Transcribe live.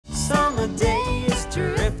summer days,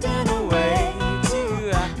 drifting away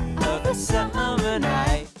to the summer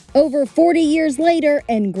night. Over 40 years later,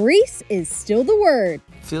 and Grease is still the word.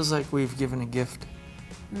 Feels like we've given a gift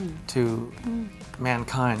to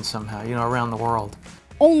mankind somehow, you know, around the world.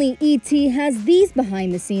 Only E.T. has these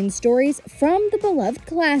behind-the-scenes stories from the beloved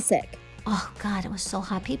classic. Oh, God, it was so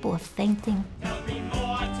hot. People were fainting. Tell me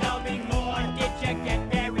more, did you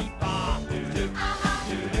get very far?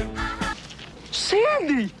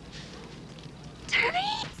 Sandy!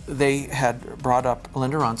 Teddy? They had brought up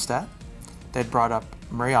Linda Ronstadt, they'd brought up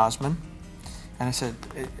Marie Osmond, and I said,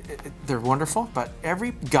 they're wonderful, but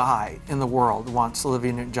every guy in the world wants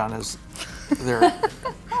Olivia Newton-John as their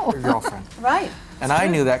girlfriend. Right. And I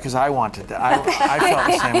knew that because I wanted that. I felt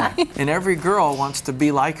the same way. And every girl wants to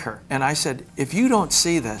be like her. And I said, if you don't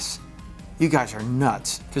see this, you guys are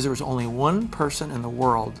nuts. Because there was only one person in the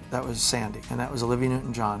world that was Sandy, and that was Olivia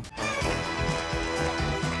Newton-John.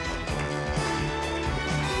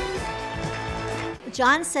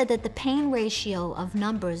 John said that the pain ratio of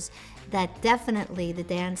numbers, that definitely the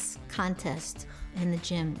dance contest in the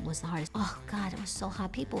gym was the hardest. Oh, God, it was so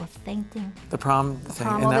hot. People were fainting. The prom thing,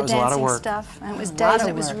 All and that the was a lot of dancing work. stuff, and it was days, and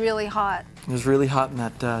it was really hot. It was really hot in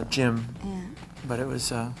that gym, Yeah. but it was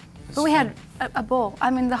But we had a ball.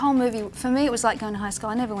 I mean, the whole movie, for me, it was like going to high school.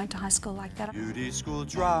 I never went to high school like that. Beauty school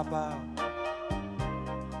dropout,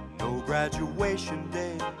 no graduation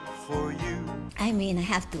day for you. I mean, I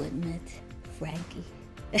have to admit, Frankie.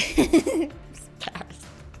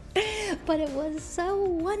 But it was so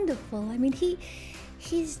wonderful. I mean,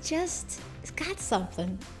 he's got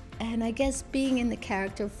something. And I guess being in the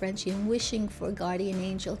character of Frenchie and wishing for a guardian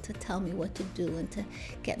angel to tell me what to do and to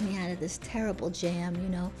get me out of this terrible jam, you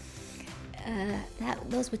know,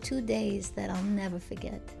 those were 2 days that I'll never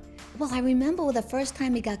forget. Well, I remember the first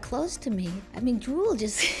time he got close to me, I mean, drool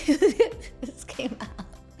just came out.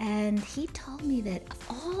 And he told me that of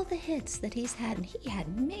all the hits that he's had, and he had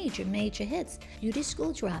major, major hits, Beauty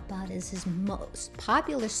School Dropout is his most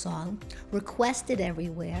popular song, requested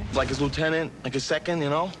everywhere. Like his lieutenant, like his second, you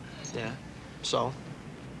know? yeah. So?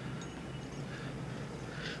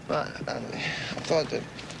 But I thought that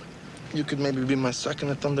you could maybe be my second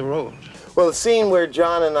at Thunder Road. Well, the scene where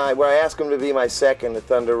John and where I asked him to be my second at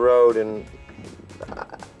Thunder Road, and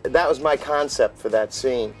that was my concept for that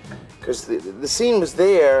scene. Because the scene was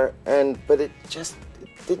there, but it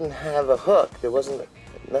didn't have a hook. It wasn't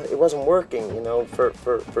working, you know,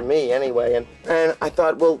 for me anyway. And I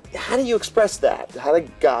thought, well, how do you express that? How do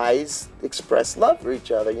guys express love for each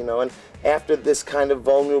other, you know? And after this kind of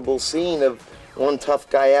vulnerable scene of one tough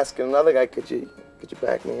guy asking another guy, could you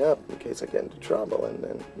back me up in case I get into trouble?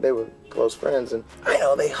 And they were close friends, and I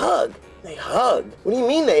know they hug. They hug. What do you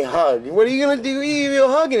mean they hug? What are you gonna do? You're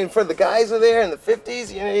hugging in front of the guys are there in the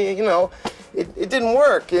 50s. You know, it didn't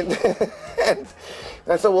work. And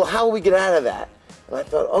I thought, well, how will we get out of that? And I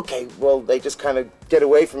thought, okay, well, they just kind of get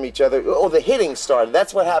away from each other. Oh, the hitting started.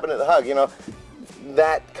 That's what happened at the hug. You know,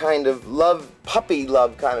 that kind of love, puppy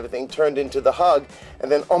love kind of a thing turned into the hug.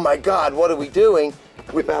 And then, oh my God, what are we doing?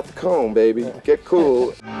 Whip out the comb, baby. Get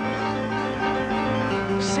cool.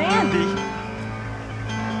 Sandy?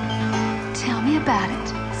 Tell me about it,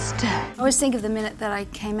 Steph. I always think of the minute that I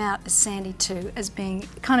came out as Sandy too, as being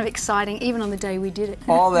kind of exciting, even on the day we did it.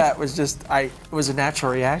 All that was just, it was a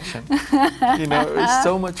natural reaction. You know, it was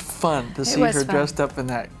so much fun to see her dressed up in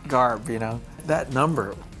that garb, you know. That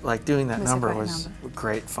number, like doing that number was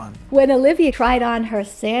great fun. When Olivia tried on her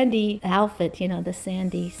Sandy outfit, you know, the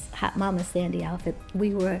Sandy's, Hot Mama Sandy outfit,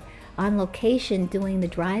 we were on location doing the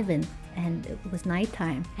drive-in, and it was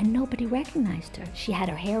nighttime, and nobody recognized her. She had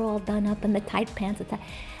her hair all done up in the tight pants,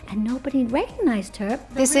 and nobody recognized her.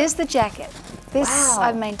 This is the jacket. This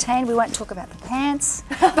I've maintained. We won't talk about the pants,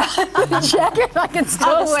 but the jacket I can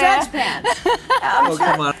still wear. Stretch pants. Oh,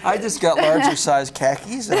 come on. I just got larger size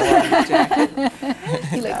khakis and I have a jacket.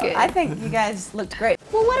 You look good. I think you guys looked great.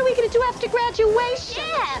 Well, what are we going to do after graduation?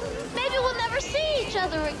 Yeah, maybe we'll never see each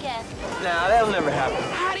other again. Nah, that'll never happen.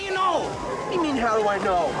 How do you know? What do you mean, how do I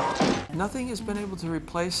know? Nothing has been able to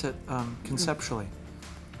replace it conceptually.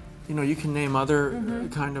 You know, you can name other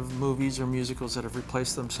kind of movies or musicals that have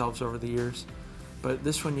replaced themselves over the years, but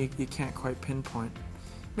this one you can't quite pinpoint.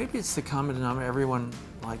 Maybe it's the common denominator. Everyone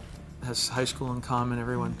like has high school in common.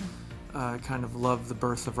 Everyone kind of loved the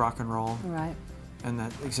birth of rock and roll, Right. and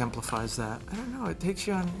that exemplifies that. I don't know. It takes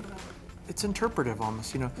you on. It's interpretive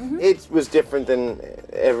almost, you know. It was different than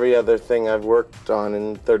every other thing I've worked on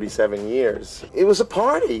in 37 years. It was a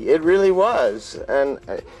party, it really was. And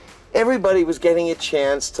everybody was getting a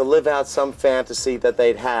chance to live out some fantasy that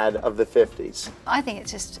they'd had of the 50s. I think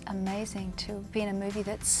it's just amazing to be in a movie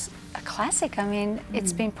that's a classic. I mean,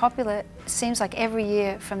 it's been popular, it seems like every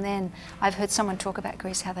year from then. I've heard someone talk about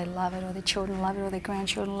Grease, how they love it, or their children love it, or their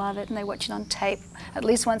grandchildren love it, and they watch it on tape at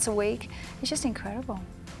least once a week. It's just incredible.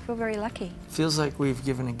 I feel very lucky. Feels like we've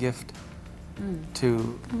given a gift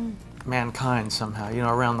to mankind somehow, you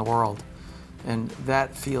know, around the world. And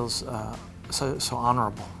that feels so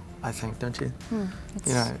honorable, I think, don't you?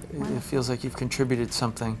 You know, it feels like you've contributed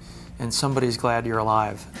something and somebody's glad you're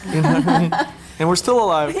alive. You know what I mean? And we're still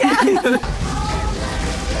alive. Yeah.